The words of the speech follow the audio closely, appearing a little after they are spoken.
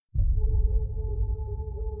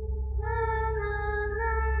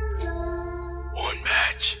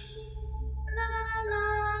badge.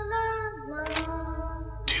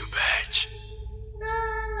 Two badge.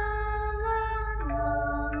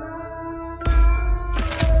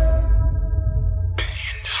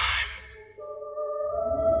 Billion time.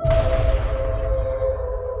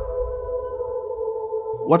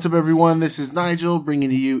 What's up, everyone? This is Nigel bringing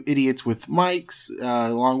to you Idiots with Mics.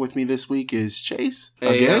 Along with me this week is Chase.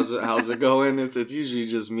 Hey, again. how's it going? It's usually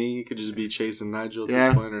just me. It could just be Chase and Nigel at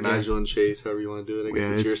this point, or Nigel and Chase, however you want to do it. I guess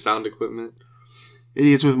it's your sound equipment.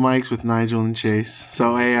 Idiots with Mics with Nigel and Chase.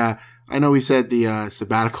 So I know we said the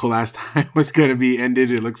sabbatical last time was going to be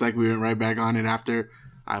ended. It looks like we went right back on it after.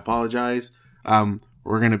 I apologize.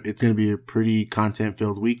 It's gonna be a pretty content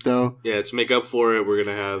filled week though. Yeah, to make up for it, we're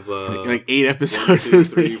gonna have like 8 episodes. 1, 2,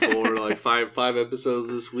 3, 4, like five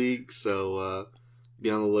episodes this week. So be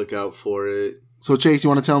on the lookout for it. So Chase, you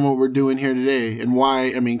want to tell them what we're doing here today and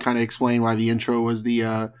why? I mean, kind of explain why the intro was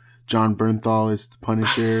the John Bernthal is the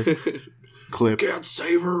Punisher clip. Can't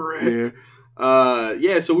save her, Rick.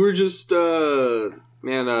 Yeah. So we were just that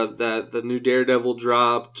the new DareDevil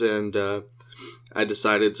dropped, and I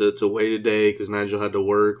decided to wait a day because Nigel had to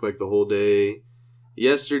work like the whole day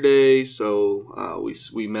yesterday. So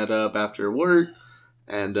we met up after work,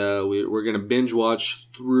 and we're gonna binge watch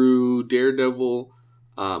through DareDevil.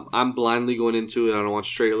 I'm blindly going into it. I don't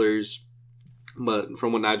watch trailers, but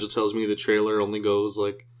from what Nigel tells me, the trailer only goes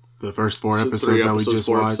like the first 4 episodes that we just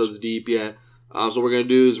four watched. Episodes deep, yeah. So what we're gonna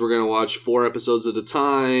do is we're gonna watch 4 episodes at a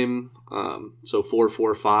time. So 4,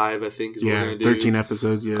 4, 5, I think is what we're gonna do. 13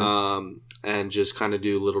 episodes, yeah. And just kind of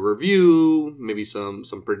do a little review, maybe some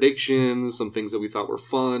predictions, some things that we thought were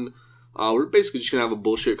fun. We're basically just gonna have a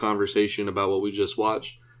bullshit conversation about what we just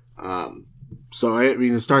watched. So I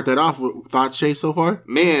mean, to start that off, what thoughts, Chase, so far?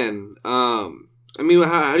 Man, I mean,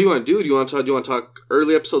 how do you want to do it? Do you want to talk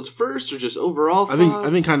early episodes first, or just overall thoughts? I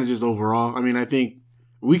think kind of just overall. I mean, I think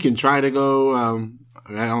we can try to go.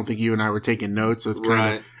 I don't think you and I were taking notes, so it's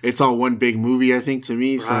kind of it's all one big movie. I think to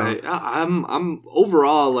me, right. So I'm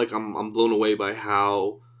overall like I'm blown away by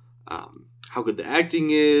how good the acting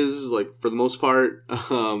is. Like for the most part,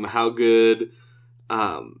 how good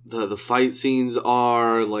the fight scenes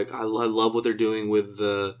are. Like I love what they're doing with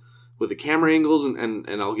the camera angles, and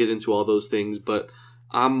I'll get into all those things. But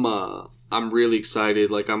I'm really excited.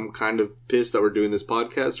 Like, I'm kind of pissed that we're doing this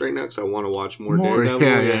podcast right now because I want to watch more DareDevil.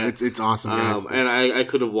 Yeah. It's awesome, guys. And I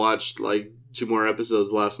could have watched, like, 2 more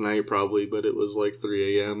episodes last night probably, but it was, like,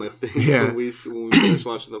 3 a.m., I think, when we finished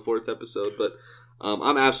watching the 4th episode. But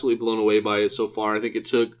I'm absolutely blown away by it so far. I think it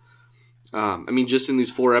took... just in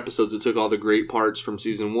these 4 episodes, it took all the great parts from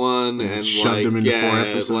season 1 and shoved them into 4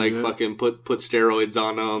 episodes. Fucking put steroids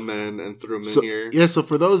on them and threw them in here. Yeah, so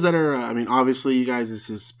for those that are, obviously, you guys, this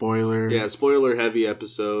is spoiler. Yeah, spoiler heavy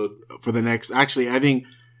episode for the next. Actually, I think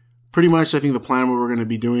the plan what we're going to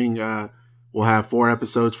be doing. We'll have 4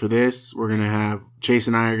 episodes for this. We're going to have Chase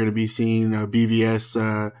and I are going to be seeing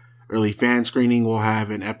BVS early fan screening. We'll have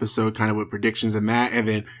an episode kind of with predictions and that, and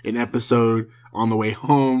then an episode on the way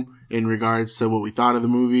home in regards to what we thought of the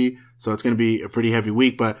movie. So it's going to be a pretty heavy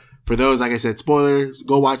week. But for those, like I said, spoilers,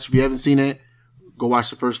 go watch. If you haven't seen it, go watch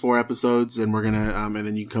the first 4 episodes, and we're going to, and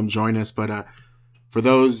then you can come join us. But, for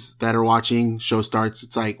those that are watching, show starts,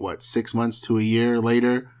 it's like, 6 months to a year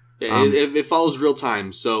later? Yeah, it follows real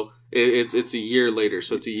time. So it's a year later.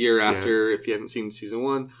 So it's a year after, if you haven't seen season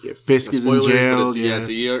 1. Yeah, Fisk is in jail. It's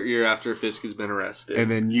a year after Fisk has been arrested. And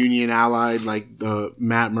then Union Allied, like the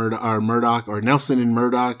Murdoch or Nelson and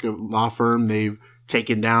Murdoch law firm, they've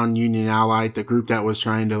taken down Union Allied, the group that was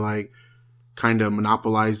trying to like kind of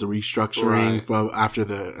monopolize the restructuring after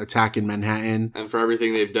the attack in Manhattan. And for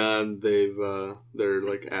everything they've done, they're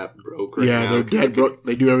like at broke right now. Yeah, they're dead broke.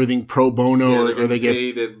 They do everything pro bono, or they get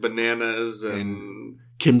paid bananas and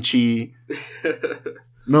kimchi.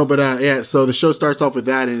 No, but so the show starts off with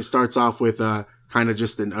that, and it starts off with kind of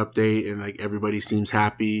just an update, and like everybody seems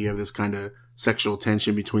happy. You have this kind of sexual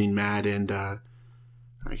tension between Matt and I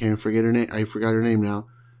can't forget her name. I forgot her name now.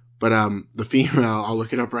 But the female, I'll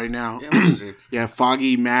look it up right now. Yeah,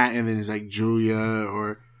 Foggy, Matt, and then it's like Julia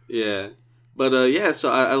or But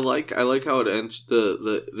so I like how it ends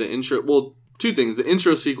the intro. Well, 2 things. The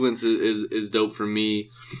intro sequence is dope for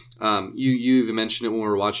me. You even mentioned it when we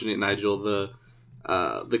were watching it, Nigel.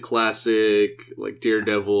 The classic like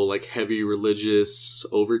DareDevil, like heavy religious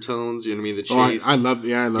overtones. You know what I mean? The chase. I love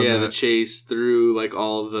that. The chase through like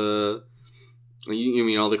all the. You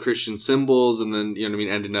mean all the Christian symbols, and then you know what I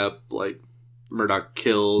mean, ending up like Murdoch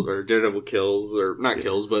kills or DareDevil kills, or not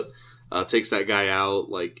kills, but takes that guy out.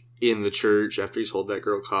 Like in the church after he's held that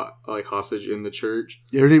girl hostage in the church.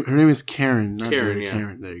 Yeah, her name is Karen. Not Karen, Julia. yeah.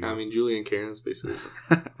 Karen. There you go. I mean, Julie and Karen is basically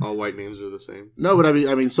all white names are the same. No, but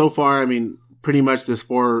I mean, so far, I mean, pretty much this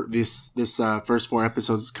first 4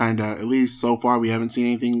 episodes is kind of, at least so far, we haven't seen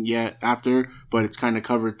anything yet after, but it's kind of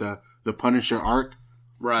covered the Punisher arc.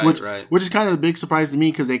 Right, Which is kind of a big surprise to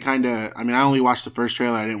me because they kind of, I mean, I only watched the first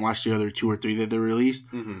trailer. I didn't watch the other 2 or 3 that they released,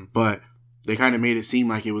 but they kind of made it seem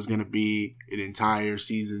like it was going to be an entire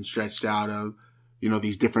season stretched out of,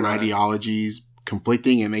 these different ideologies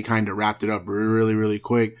conflicting, and they kind of wrapped it up really, really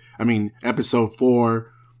quick. I mean, episode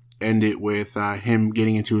 4 ended with him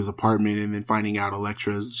getting into his apartment and then finding out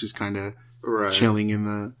Elektra's just kind of chilling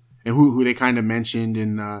and who they kind of mentioned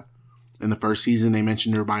in the first season. They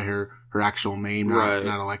mentioned her by her actual name, not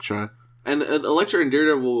Elektra. And Elektra and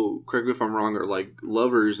Daredevil, correct me if I'm wrong, are like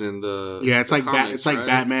lovers in the it's like comics, like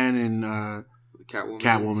Batman and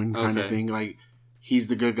Catwoman kind of thing. Like, he's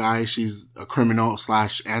the good guy, she's a criminal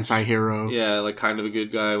 / anti-hero. Yeah, like kind of a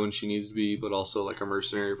good guy when she needs to be, but also like a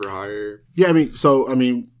mercenary for hire. Yeah, I mean,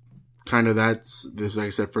 kind of that's this. Like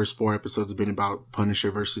I said, first 4 episodes have been about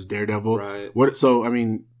Punisher versus Daredevil. Right. So I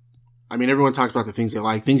mean, everyone talks about the things they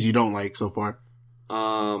like, things you don't like so far.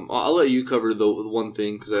 I'll let you cover the one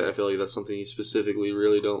thing because I feel like that's something you specifically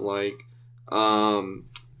really don't like. For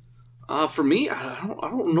me, I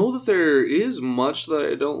don't know that there is much that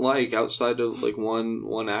I don't like outside of like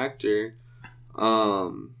one actor.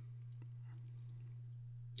 Yeah,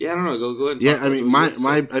 I don't know. Go ahead. Yeah, I mean,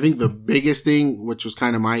 I think the biggest thing, which was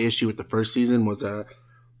kind of my issue with the first season, was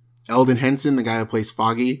Eldon Henson, the guy who plays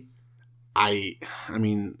Foggy. I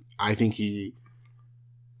think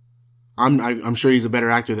I'm sure he's a better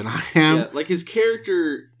actor than I am. Yeah, like his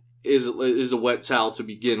character is a wet towel to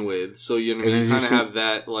begin with, so you kind of have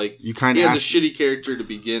that, like, he has a shitty character to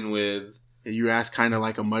begin with. You ask kind of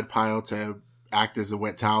like a mud pile to act as a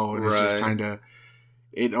wet towel, and it's just kind of,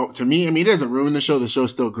 to me, I mean, it doesn't ruin the show. The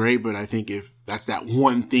show's still great, but I think if that's that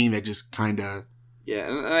one thing that just kind of... Yeah,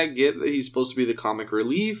 and I get that he's supposed to be the comic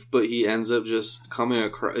relief, but he ends up just coming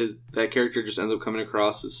across... That character just ends up coming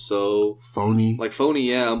across as so... phony. Like,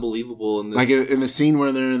 phony, yeah, unbelievable. Like, in the scene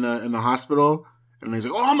where they're in the hospital, and he's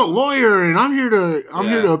like, "Oh, I'm a lawyer, and I'm here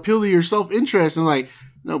to appeal to your self-interest." And, like,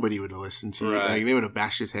 nobody would have listened to you. Like, they would have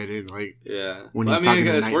bashed his head in, like... Yeah. When he's talking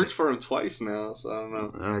it's worked for him twice now, so I don't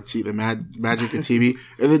know. The magic of TV.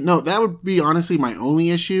 And then, no, that would be, honestly, my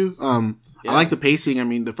only issue. I like the pacing. I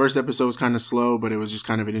mean, the first episode was kind of slow, but it was just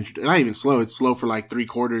kind of not even slow. It's slow for like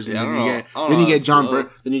 3/4, and then you get John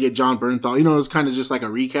Bernthal. It was kind of just like a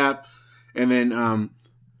recap, and then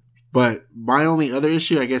but my only other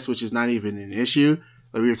issue, I guess, which is not even an issue,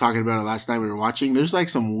 like we were talking about it last night we were watching. There's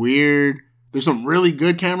like there's some really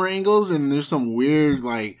good camera angles, and there's some weird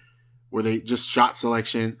like where they just shot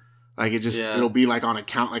selection. Like, it'll be like on a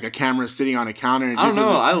count, like a camera sitting on a counter. And I don't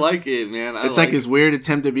know. I like it, man. It's like this weird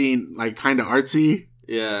attempt at being like kind of artsy.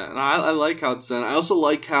 Yeah. And I like how it's done. I also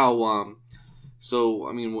like how, so,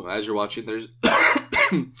 I mean, as you're watching, there's,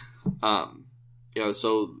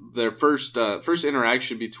 so their first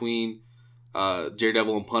interaction between,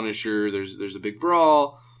 Daredevil and Punisher, there's a big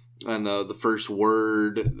brawl. And, the first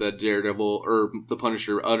word that Daredevil or the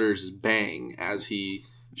Punisher utters is bang as he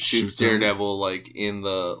shoots Daredevil like in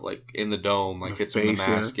the dome, like hits him in the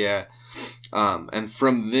mask, and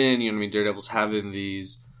from then, Daredevil's having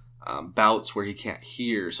these bouts where he can't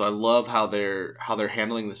hear. So I love how they're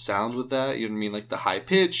handling the sound with that. Like the high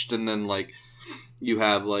pitched, and then like you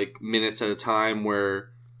have like minutes at a time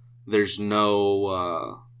where there's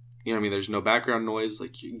no there's no background noise,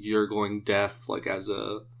 like you're going deaf, like as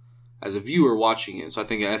a viewer watching it. So I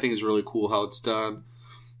think it's really cool how it's done.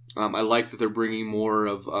 I like that they're bringing more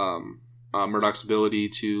of Murdoch's ability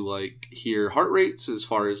to like hear heart rates, as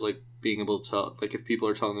far as like being able to tell, like, if people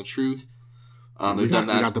are telling the truth. We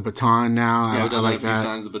got the baton now. Yeah, we've done I like that a few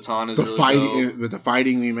times. The baton is really dope. With the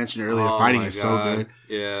fighting we mentioned earlier, the fighting is so good.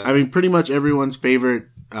 Yeah, I mean, pretty much everyone's favorite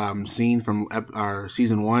scene from our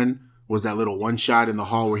season 1 was that little one shot in the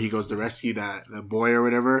hall where he goes to rescue the boy or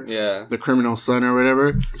whatever. Yeah, the criminal's son or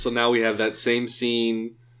whatever. So now we have that same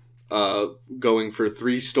scene. Going for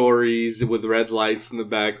 3 stories with red lights in the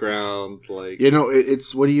background, like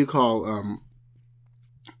it's what do you call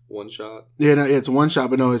one shot? Yeah, no, it's one shot,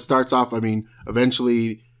 but no, it starts off. I mean,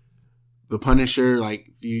 eventually, the Punisher,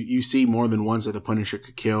 like you see more than once that the Punisher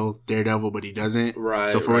could kill Daredevil, but he doesn't. Right.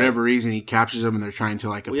 So for whatever reason, he captures him, and they're trying to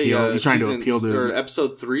like appeal. He's trying to appeal to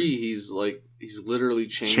episode 3. He's literally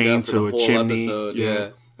chained to a whole chimney. Episode.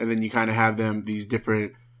 Yeah. And then you kind of have them these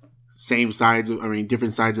different. Different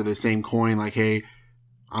sides of the same coin. Like, hey,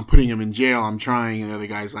 I'm putting him in jail. I'm trying. And the other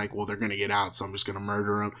guy's like, well, they're going to get out, so I'm just going to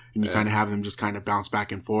murder him. And you kind of have them just kind of bounce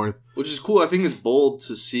back and forth. Which is cool. I think it's bold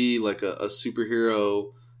to see like a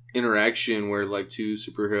superhero interaction where like two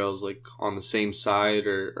superheroes like on the same side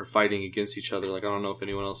are fighting against each other. Like I don't know if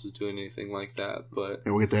anyone else is doing anything like that, but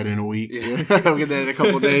and we'll get that in a week. Yeah. We'll get that in a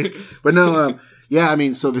couple of days. But no, yeah, I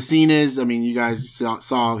mean, so the scene is, I mean, you guys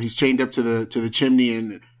saw he's chained up to the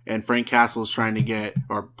chimney and Frank Castle's trying to get,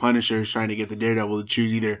 or Punisher's trying to get the Daredevil to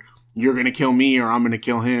choose either you're going to kill me or I'm going to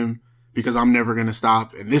kill him because I'm never going to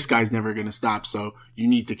stop and this guy's never going to stop. So you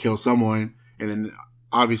need to kill someone. And then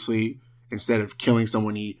obviously instead of killing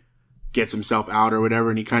someone, he gets himself out or whatever.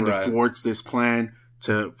 And he kind of thwarts this plan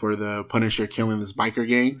for the Punisher killing this biker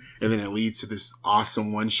gang. And then it leads to this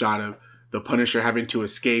awesome one shot of the Punisher having to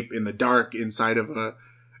escape in the dark inside of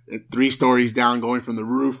 3 stories down, going from the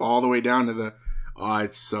roof all the way down to the, oh,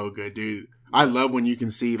 it's so good, dude. I love when you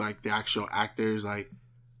can see like the actual actors like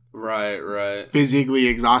right physically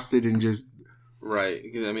exhausted and just right.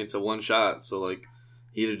 I mean, it's a one shot, so like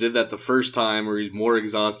he either did that the first time or he's more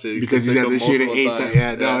exhausted because he's had this shit at 8 times.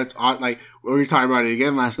 Yeah, no, it's odd. Like we were talking about it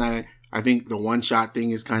again last night. I think the one shot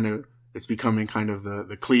thing is it's becoming kind of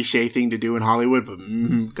the cliche thing to do in Hollywood.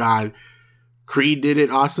 But God, Creed did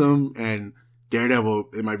it awesome, and Daredevil,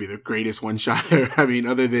 it might be the greatest one shot. I mean,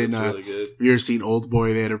 other than really good. You ever seen Old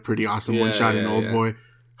Boy? They had a pretty awesome one shot in Old Boy.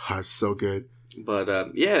 Oh, it's so good. But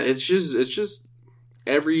it's just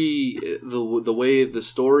the way the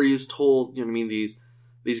story is told. You know what I mean?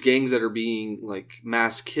 These gangs that are being like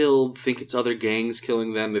mass killed think it's other gangs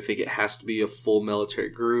killing them. They think it has to be a full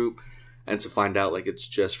military group, and to find out like it's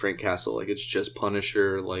just Frank Castle, like it's just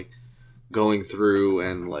Punisher, like going through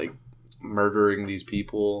and like murdering these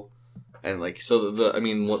people. And like, so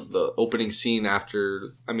what the opening scene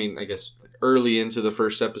after, I guess early into the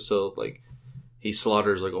first episode, like he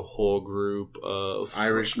slaughters like a whole group of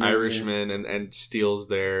Irishmen and steals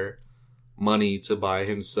their money to buy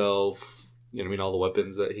himself, all the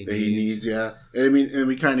weapons that he needs. Yeah. And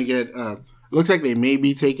we kind of get, looks like they may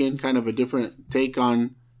be taking kind of a different take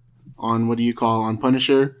on on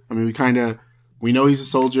Punisher. I mean, we know he's a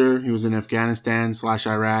soldier. He was in Afghanistan /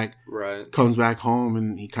 Iraq. Right. Comes back home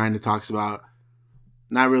and he kind of talks about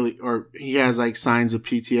not really, or he has like signs of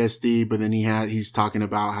PTSD, but then he's talking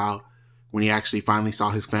about how when he actually finally saw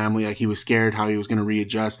his family, like he was scared how he was going to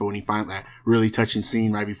readjust, but when he finally, that really touching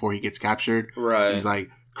scene right before he gets captured, right, he's like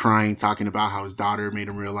crying, talking about how his daughter made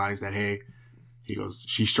him realize that, hey, he goes,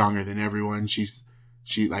 she's stronger than everyone. She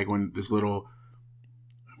like when this little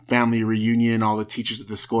family reunion, all the teachers at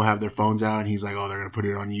the school have their phones out and he's like, oh, they're going to put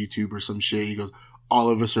it on YouTube or some shit. He goes, all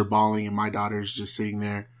of us are bawling and my daughter's just sitting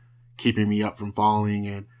there keeping me up from falling.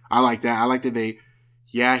 And I like that. I like that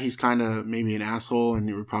he's kind of maybe an asshole and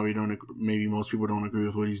we probably maybe most people don't agree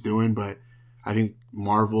with what he's doing, but I think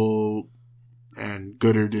Marvel and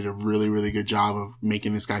Gooder did a really, really good job of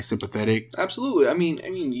making this guy sympathetic. Absolutely. I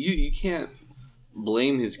mean, you can't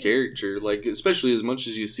blame his character, like especially as much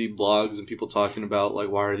as you see blogs and people talking about like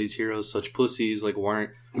why are these heroes such pussies, like why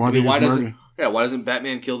doesn't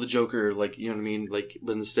Batman kill the Joker, like, you know what I mean, like,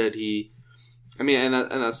 but instead and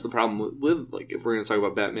that's the problem with like if we're gonna talk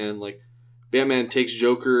about Batman, like Batman takes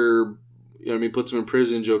Joker, you know what I mean, puts him in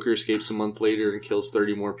prison, Joker escapes a month later and kills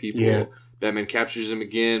 30 more people. Yeah. Batman captures him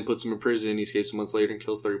again, puts him in prison, he escapes a month later and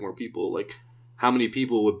kills 30 more people. Like, how many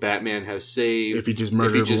people would Batman have saved if he just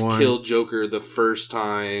killed Joker the first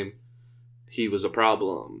time he was a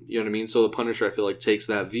problem? You know what I mean? So the Punisher, I feel like, takes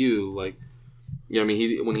that view. Like, you know what I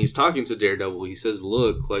mean? When he's talking to Daredevil, he says,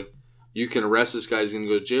 look, like, you can arrest this guy, he's going to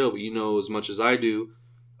go to jail, but you know as much as I do,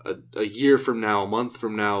 a year from now, a month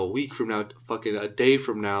from now, a week from now, fucking a day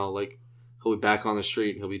from now, like, he'll be back on the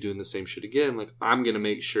street and he'll be doing the same shit again. Like, I'm going to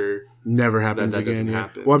make sure never happens that again. Doesn't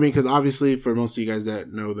happen. Well, I mean, because obviously for most of you guys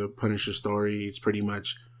that know the Punisher story, it's pretty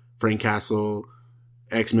much Frank Castle,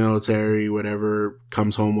 ex-military, whatever,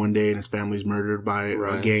 comes home one day and his family's murdered by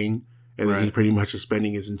a gang. And then he pretty much is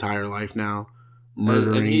spending his entire life now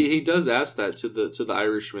murdering. And he does ask that to the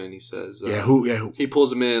Irishman. He says, who? He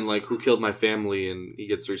pulls him in, like, who killed my family? And he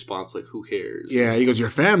gets the response, like, who cares? Yeah, he goes, your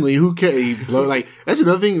family? Who cares? Like, that's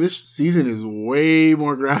another thing. This season is way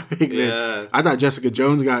more graphic than, I thought Jessica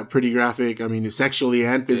Jones got pretty graphic. I mean, sexually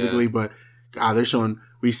and physically, but God, they're showing,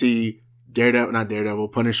 we see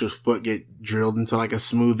Punisher's foot get drilled into like a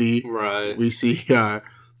smoothie. Right. We see,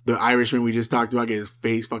 the Irishman we just talked about get his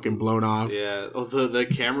face fucking blown off. Yeah. Oh, the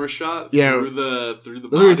camera shot through the body.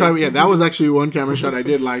 That's what you're talking about. Yeah, that was actually one camera shot I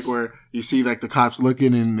did like where you see like the cops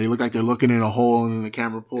looking and they look like they're looking in a hole and then the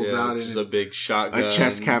camera pulls out. It's just a big shotgun. A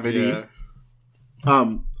chest cavity.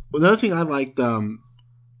 Yeah. Another thing I liked,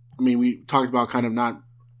 we talked about kind of not,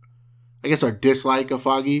 I guess, our dislike of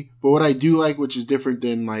Foggy. But what I do like, which is different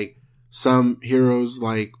than like some heroes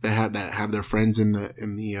like that have their friends in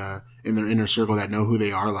their inner circle that know who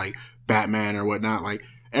they are, like Batman or whatnot. Like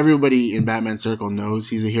everybody in Batman's circle knows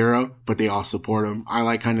he's a hero, but they all support him. I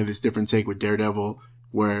like kind of this different take with Daredevil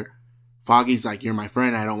where Foggy's like, you're my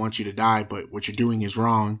friend, I don't want you to die, but what you're doing is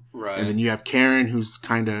wrong. Right. And then you have Karen, who's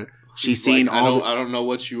kind of, she's like, seen I don't know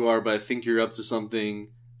what you are, but I think you're up to something.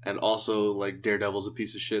 And also, like, Daredevil's a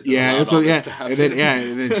piece of shit.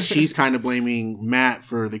 And then she's kind of blaming Matt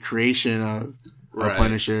for the creation of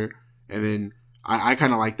Punisher. And then I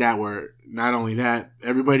kind of like that, where not only that,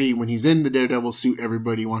 everybody, when he's in the Daredevil suit,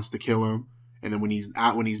 everybody wants to kill him. And then when he's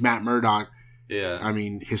Matt Murdock, I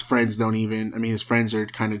mean, his friends his friends are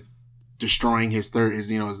kind of destroying his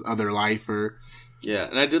other life.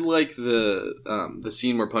 And I did like the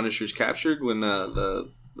scene where Punisher's captured when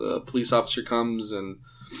the police officer comes and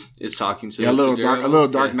is talking to a little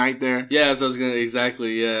dark night there. Yeah, so I was gonna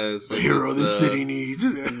exactly. Yeah, it's the hero the city needs.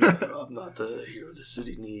 I'm not the hero the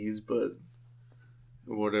city needs, but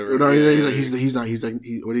whatever. No, he's not. He's like,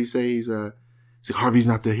 what did he say? He's like, Harvey's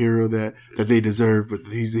not the hero that they deserve, but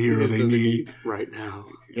he's the hero they need right now.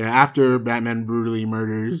 Yeah, after Batman brutally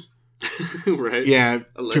murders. Right. Yeah,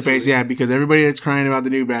 Two-Face. Yeah, because everybody that's crying about the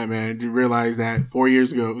new Batman did realize that 6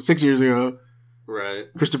 years ago, right,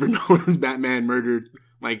 Christopher Nolan's Batman murdered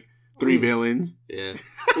like 3 villains. Yeah.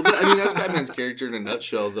 Well, that's Batman's character in a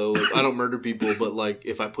nutshell, though. Like, I don't murder people, but like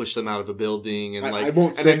if I push them out of a building and like I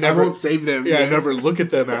won't save them. Yeah, I never look at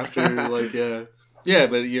them after. Like, yeah,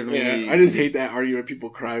 but you know, I just hate that argument people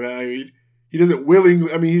cry about. I mean,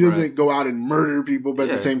 he doesn't go out and murder people, but at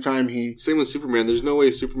the same time, same with Superman. There's no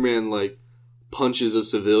way Superman like punches a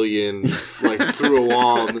civilian like through a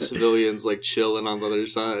wall, and the civilian's like chilling on the other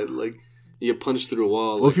side. Like, you get punched through a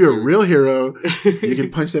wall. Well, if you're a real hero, you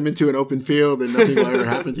can punch them into an open field, and nothing will ever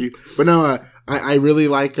happen to you. But no, I really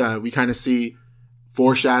like. We kind of see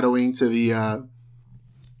foreshadowing to the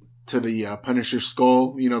Punisher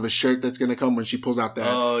skull. You know, the shirt that's going to come when she pulls out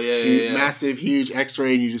that massive, huge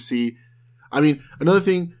X-ray, and you just see. I mean, another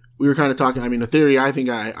thing we were kind of talking. I mean, a theory I think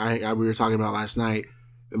we were talking about last night.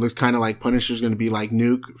 It looks kind of like Punisher's going to be like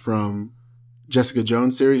Nuke from Jessica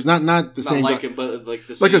Jones series. Not the same. Like it, but like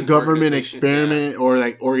the like a government experiment, or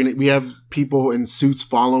like we have people in suits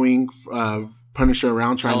following Punisher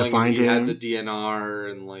around trying to find him. He had the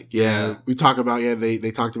DNR and like we talk about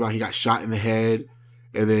they talked about he got shot in the head.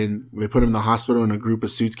 And then they put him in the hospital, and a group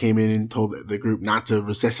of suits came in and told the group not to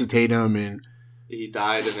resuscitate him, and he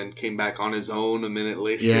died and then came back on his own a minute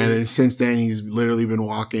later. Yeah, and then since then he's literally been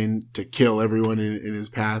walking to kill everyone in his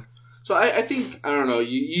path. So I think, I don't know,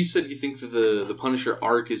 you said you think that the Punisher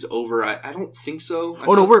arc is over. I don't think so.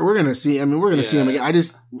 We're going to see. I mean, we're going to see him again. I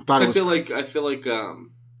just thought I feel like I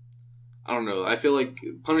don't know. I feel like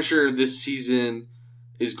Punisher this season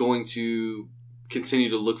is going to continue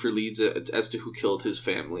to look for leads as to who killed his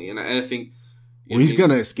family. And I think... he's going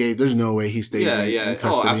to escape. There's no way he stays in custody.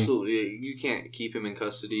 Oh, absolutely. You can't keep him in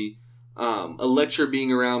custody. Elektra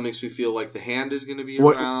being around makes me feel like the Hand is going to be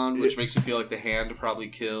around, which makes me feel like the Hand probably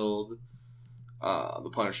killed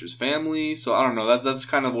the Punisher's family. So I don't know. That's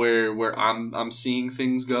kind of where I'm seeing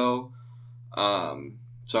things go.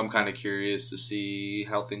 So I'm kind of curious to see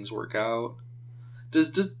how things work out.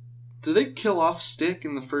 Do they kill off Stick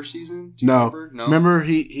in the first season? No. Remember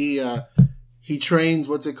he trains,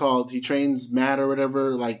 what's it called? He trains Matt or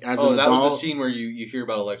whatever, like as an adult. Oh, that was the scene where you hear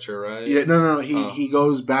about Elektra, right? Yeah, no. He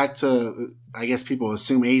goes back to, I guess people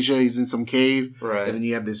assume Asia. He's in some cave. Right. And then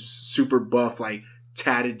you have this super buff, like,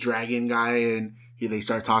 tatted dragon guy, and they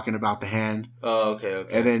start talking about the Hand. Oh, okay.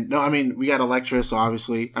 And then, we got Elektra, so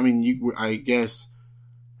obviously, I guess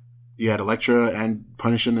you had Elektra and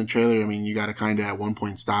Punisher in the trailer. I mean, you got to kind of at one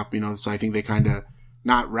point stop, so I think they kind of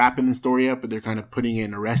not wrapping the story up, but they're kind of putting it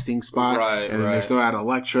in a resting spot. Right, and then they still had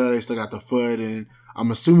Elektra, they still got the Foot, and I'm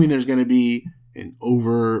assuming there's going to be an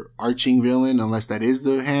overarching villain, unless that is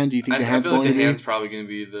the Hand. Do you think the Hand's going to be? I feel like the Hand's probably going to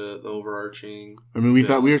be the overarching. I mean, we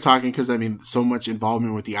thought we were talking because so much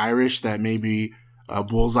involvement with the Irish that maybe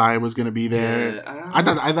Bullseye was going to be there. Yeah, I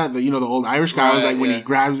thought that the old Irish guy was like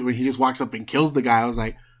when he just walks up and kills the guy. I was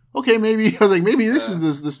like, okay, maybe this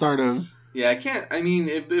is the start of. Yeah, I can't. I mean,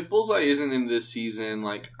 if Bullseye isn't in this season,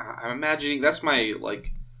 like I'm imagining that's my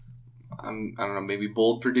I don't know, maybe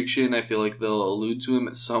bold prediction. I feel like they'll allude to him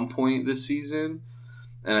at some point this season,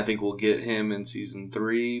 and I think we'll get him in season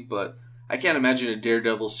 3. But I can't imagine a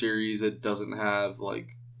Daredevil series that doesn't have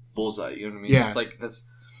like Bullseye. You know what I mean? Yeah. It's like that's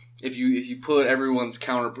if you put everyone's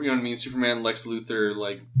counter. You know what I mean? Superman, Lex Luthor,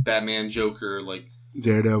 like Batman, Joker, like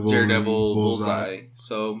Daredevil, Bullseye.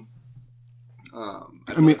 So. I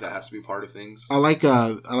mean, like that has to be part of things. I like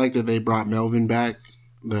that they brought Melvin back,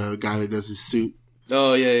 the guy that does his suit.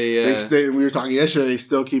 Oh, yeah. We were talking yesterday, they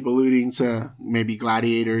still keep alluding to maybe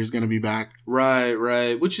Gladiator is going to be back.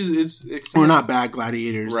 Right. Which is... Or not bad,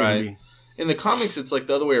 Gladiator is going to be. In the comics, it's like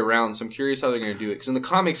the other way around, so I'm curious how they're going to do it. Because in the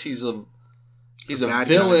comics, he's a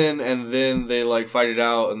villain, guy. And then they, like, fight it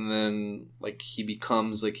out, and then, like, he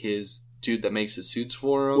becomes, like, his dude that makes his suits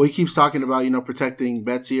for him. Well, he keeps talking about, protecting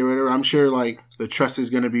Betsy or whatever. I'm sure, like, the trust is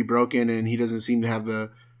going to be broken, and he doesn't seem to have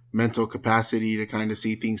the mental capacity to kind of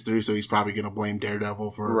see things through, so he's probably going to blame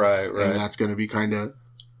Daredevil for... Right. And that's going to be kind of...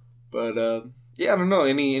 But, yeah, I don't know.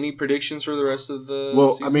 Any predictions for the rest of the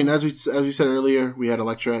season? I mean, as we said earlier, we had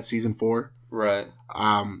Elektra at season 4. Right.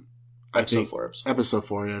 Episode 4. Episode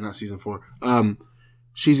 4, yeah, not season 4.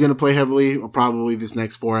 She's going to play heavily, probably this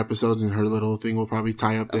next 4 episodes, and her little thing will probably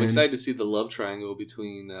tie up. I'm excited to see the love triangle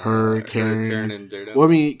between Karen, and Daredevil. Well,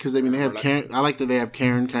 I mean, because they have Karen. I like that they have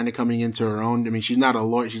Karen kind of coming into her own. I mean, she's not a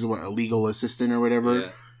lawyer; she's a legal assistant or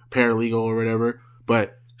whatever, paralegal or whatever.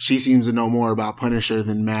 But she seems to know more about Punisher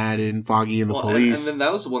than Matt and Foggy and the police. And then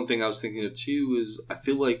that was the one thing I was thinking of too. Is I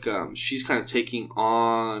feel like she's kind of taking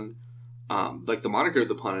on like the moniker of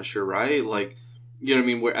the Punisher, right? Like, you know what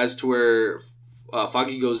I mean? Where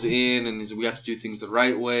Foggy goes in and we have to do things the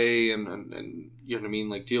right way and you know what I mean,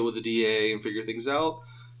 like deal with the DA and figure things out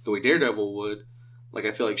the way Daredevil would. Like,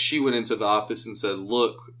 I feel like she went into the office and said,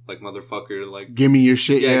 look, like, motherfucker, like, give me your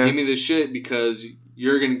shit. Yeah, give me this shit because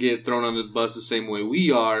you're going to get thrown under the bus the same way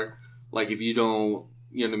we are. Like, if you don't,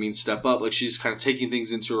 you know what I mean, step up. Like, she's kind of taking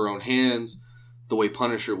things into her own hands the way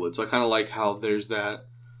Punisher would. So I kind of like how there's that,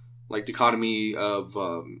 like, dichotomy of,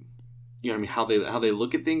 you know what I mean, how they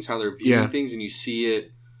look at things, how they're viewing things, and you see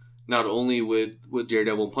it not only with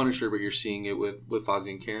Daredevil and Punisher, but you're seeing it with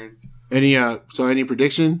Fozzie and Karen. Any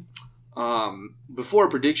prediction? Before a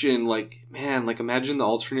prediction, like, man, like, imagine the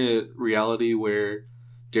alternate reality where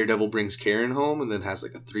Daredevil brings Karen home and then has,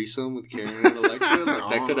 like, a threesome with Karen and Elektra. Like,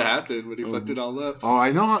 that could have happened, but he fucked it all up. Oh,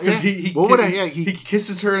 I know. Because he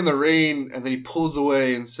kisses her in the rain and then he pulls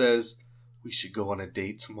away and says, we should go on a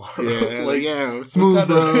date tomorrow. Yeah, like, smooth,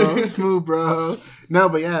 bro. Smooth, bro. No,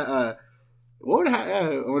 but what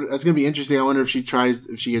would that's gonna be interesting. I wonder if she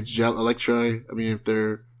gets Elektra. I mean, if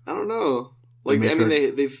they're, I don't know. Like, I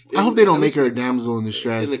mean, they've. I hope they don't make her a damsel in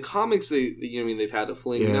distress. In the comics, you know what I mean, they've had a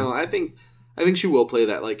fling. Yeah. No, I think she will play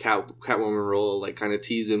that, like, Catwoman role, like, kind of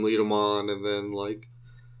tease him, lead him on, and then, like,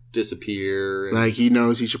 disappear. And... Like, he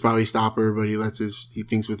knows he should probably stop her, but he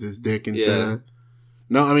thinks with his dick instead of.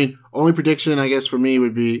 No, I mean, only prediction, I guess, for me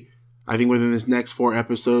would be, I think within this next 4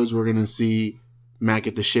 episodes, we're going to see Matt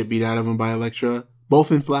get the shit beat out of him by Elektra,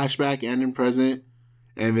 both in flashback and in present.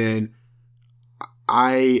 And then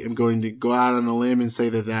I am going to go out on a limb and say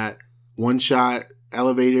that one-shot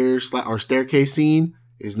elevator or staircase scene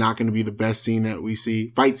is not going to be the best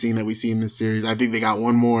fight scene that we see in this series. I think they got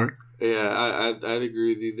one more. Yeah, I'd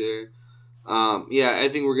agree with you there. Yeah, I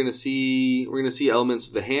think we're gonna see elements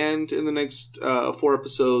of the Hand in the next 4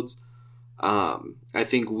 episodes. I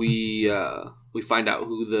think we find out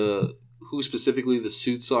who specifically the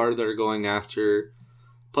suits are that are going after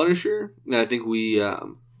Punisher, and I think I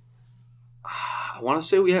want to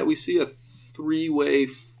say we see a 3-way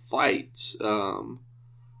fight: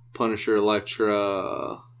 Punisher,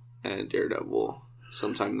 Elektra, and Daredevil.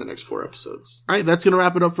 Sometime in the next 4 episodes. All right, that's going to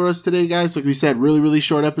wrap it up for us today, guys. Like we said, really, really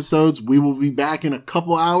short episodes. We will be back in a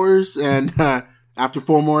couple hours and after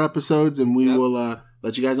 4 more episodes, and we will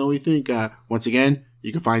let you guys know what we think. Once again,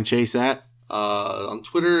 you can find Chase at... on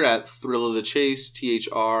Twitter at Thrill of the Chase,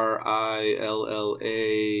 THRILLA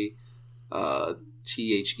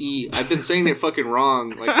THE. I've been saying it fucking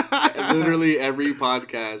wrong, like, literally every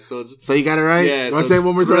podcast. So you got it right? Yeah. Want to say it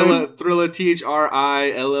one more time? Thrilla,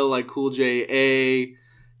 THRILL, like Cool J A,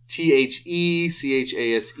 THE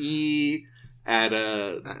CHASE at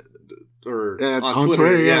on Twitter. Yeah, on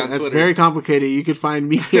that's Twitter. Very complicated. You can find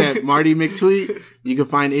me at Marty McTweet. You can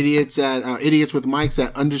find idiots at Idiots with Mics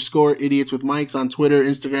at _ Idiots with Mics on Twitter,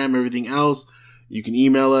 Instagram, everything else. You can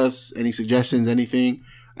email us any suggestions, anything,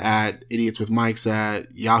 at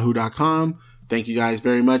idiotswithmics@yahoo.com. Thank you guys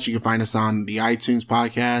very much. You can find us on the iTunes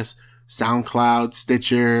podcast, SoundCloud,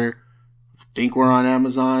 Stitcher. I think we're on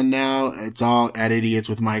Amazon now. It's all at Idiots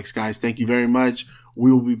with Mics, guys. Thank you very much. We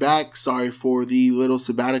will be back. Sorry for the little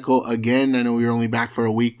sabbatical again. I know we were only back for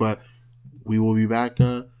a week, but we will be back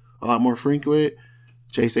a lot more frequent.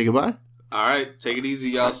 Chase, say goodbye. All right. Take it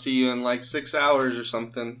easy. Y'all see you in like 6 hours or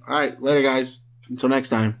something. All right. Later, guys. Until next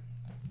time.